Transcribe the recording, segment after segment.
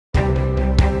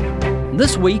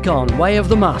This week on Way of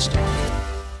the Master.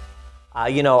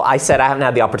 You know, I said I haven't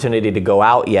had the opportunity to go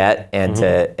out yet and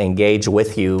to engage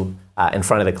with you in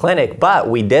front of the clinic, but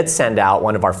we did send out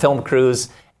one of our film crews,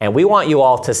 and we want you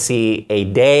all to see a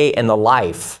day in the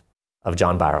life of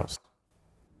John Barros.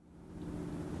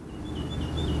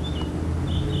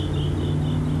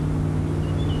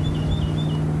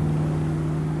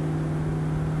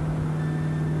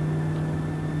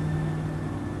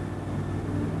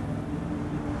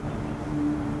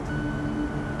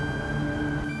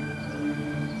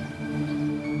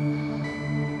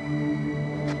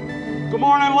 Good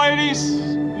morning, ladies.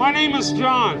 My name is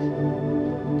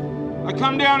John. I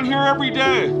come down here every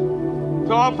day to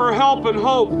offer help and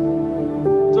hope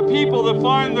to people that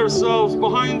find themselves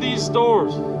behind these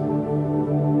doors.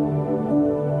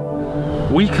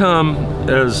 We come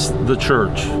as the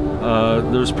church.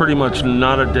 There's pretty much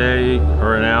not a day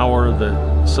or an hour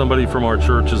that somebody from our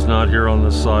church is not here on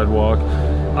this sidewalk.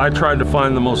 I tried to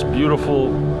find the most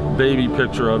beautiful baby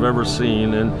picture I've ever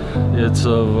seen, and it's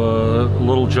of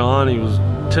little John. He was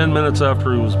 10 minutes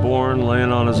after he was born, laying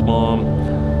on his mom.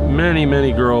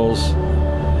 Many girls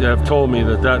have told me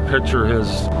that that picture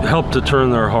has helped to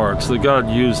turn their hearts, that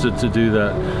God used it to do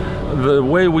that. The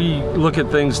way we look at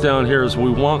things down here is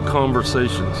we want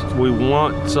conversations. We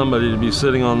want somebody to be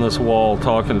sitting on this wall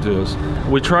talking to us.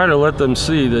 We try to let them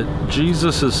see that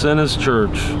Jesus has sent his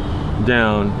church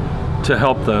down to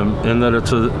help them, and that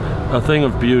it's a thing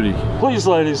of beauty. Please,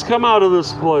 ladies, come out of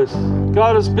this place.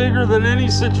 God is bigger than any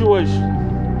situation,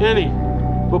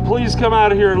 but please come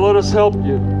out of here and let us help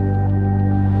you.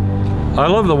 I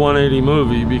love the 180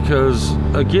 movie because,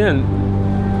 again,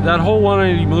 that whole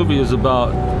 180 movie is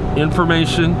about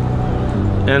information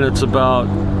and it's about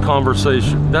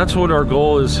conversation. That's what our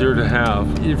goal is here to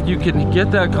have. If you can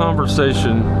get that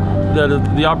conversation,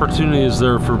 that the opportunity is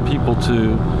there for people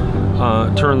to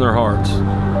turn their hearts.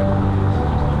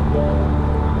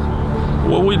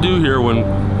 What we do here when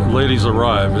ladies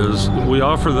arrive is we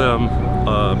offer them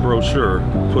a brochure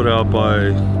put out by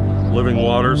Living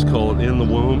Waters called In the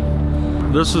Womb.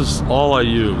 This is all I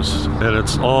use, and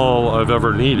it's all I've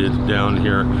ever needed down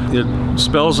here. It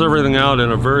spells everything out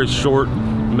in a very short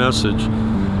message.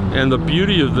 And the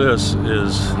beauty of this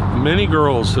is many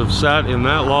girls have sat in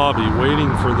that lobby waiting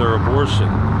for their abortion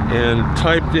and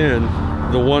typed in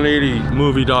the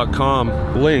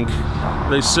 180movie.com link.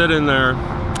 They sit in there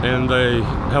and they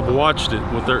have watched it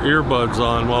with their earbuds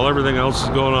on while everything else is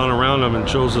going on around them and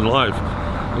chosen life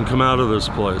and come out of this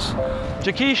place.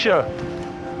 Jakeisha,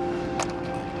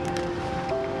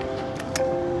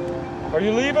 are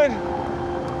you leaving?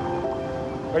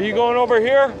 Are you going over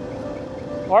here?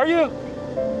 Are you?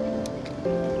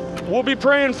 We'll be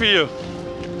praying for you.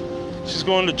 She's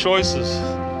going to Choices.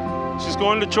 She's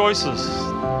going to Choices.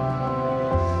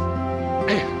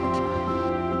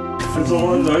 It's a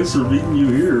lot nicer meeting you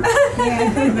here. Yeah,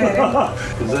 it's better.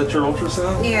 Is that your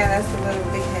ultrasound? Yeah, that's a little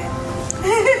big head.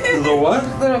 The what?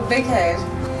 Little big head.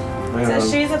 Man, So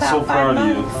she's about so 5 proud of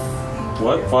you. months.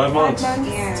 What? 5 months? 5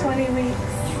 months, Yeah. 20 weeks.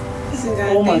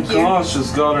 Oh my gosh,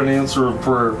 it's got an answer of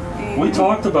prayer. We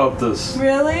talked about this.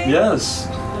 Really? Yes.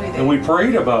 And we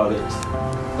prayed about it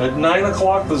at 9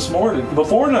 o'clock this morning,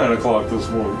 before 9 o'clock this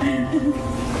morning.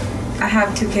 I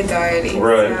have 2 kids already,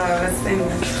 Right. so it's in a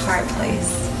hard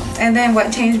place. And then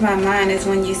what changed my mind is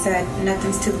when you said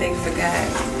nothing's too big for God,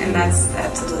 and that's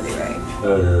absolutely right.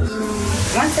 That is.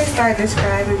 Once they start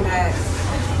describing that,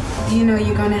 you know,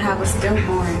 you're gonna have a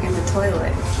stillborn in the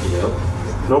toilet. Yep.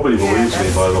 Nobody believes me,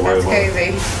 by the way. That's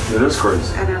crazy. It is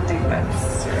crazy. I don't think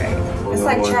that's right. Well, It's that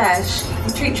like way. trash.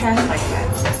 You treat trash like that.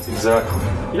 Exactly.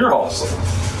 You're awesome.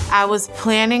 I was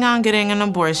planning on getting an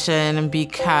abortion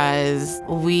because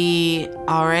we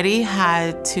already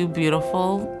had 2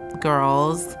 beautiful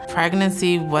girls.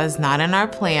 Pregnancy was not in our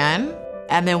plan.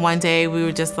 And then one day we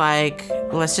were just like,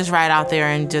 let's just ride out there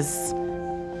and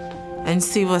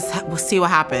see what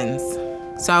happens.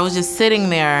 So I was just sitting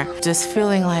there, just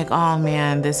feeling like, oh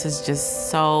man, this is just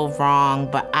so wrong.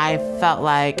 But I felt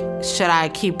like, should I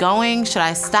keep going? Should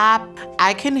I stop?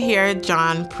 I can hear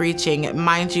John preaching.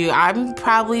 Mind you, I'm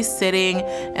probably sitting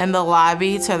in the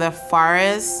lobby to the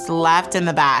farthest left in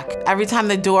the back. Every time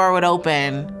the door would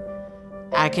open,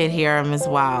 I could hear him as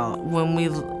well. When we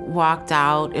walked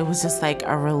out, it was just like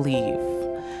a relief.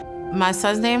 My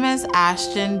son's name is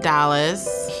Ashton Dallas.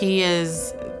 He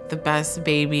is the best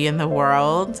baby in the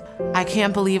world. I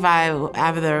can't believe I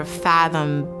ever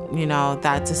fathomed,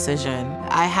 that decision.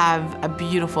 I have a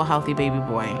beautiful, healthy baby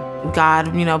boy.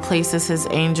 God, places his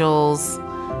angels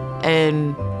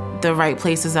in the right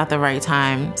places at the right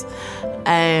times.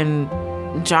 And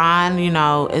John,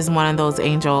 is one of those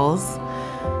angels.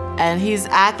 and he's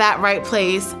at that right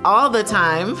place all the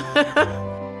time.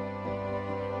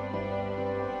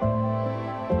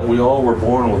 We all were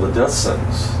born with a death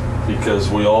sentence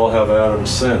because we all have Adam's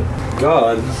sin.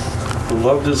 God, who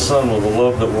loved his son with a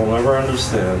love that we'll never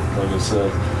understand, like I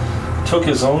said, took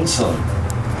his own son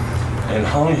and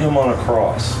hung him on a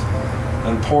cross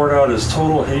and poured out his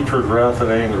total hatred, wrath,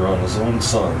 and anger on his own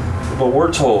son. But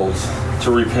we're told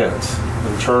to repent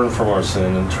and turn from our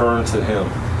sin and turn to him,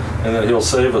 and that he'll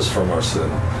save us from our sin.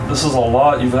 This is a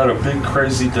lot. You've had a big,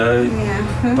 crazy day.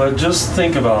 Yeah. But just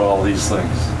think about all these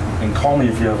things and call me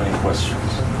if you have any questions.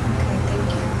 Okay,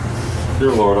 thank you.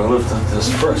 Dear Lord, I lift up this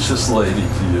precious lady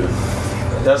to you.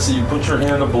 I ask that you put your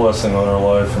hand of blessing on her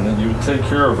life and that you would take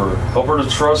care of her. Help her to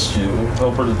trust you.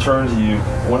 Help her to turn to you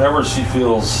whenever she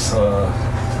feels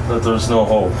that there's no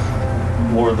hope.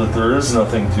 Lord, that there is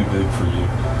nothing too big for you.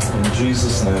 In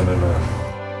Jesus' name, amen.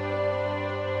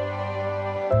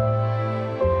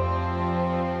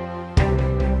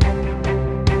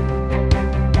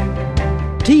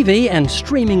 TV and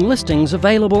streaming listings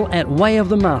available at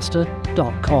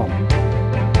wayofthemaster.com.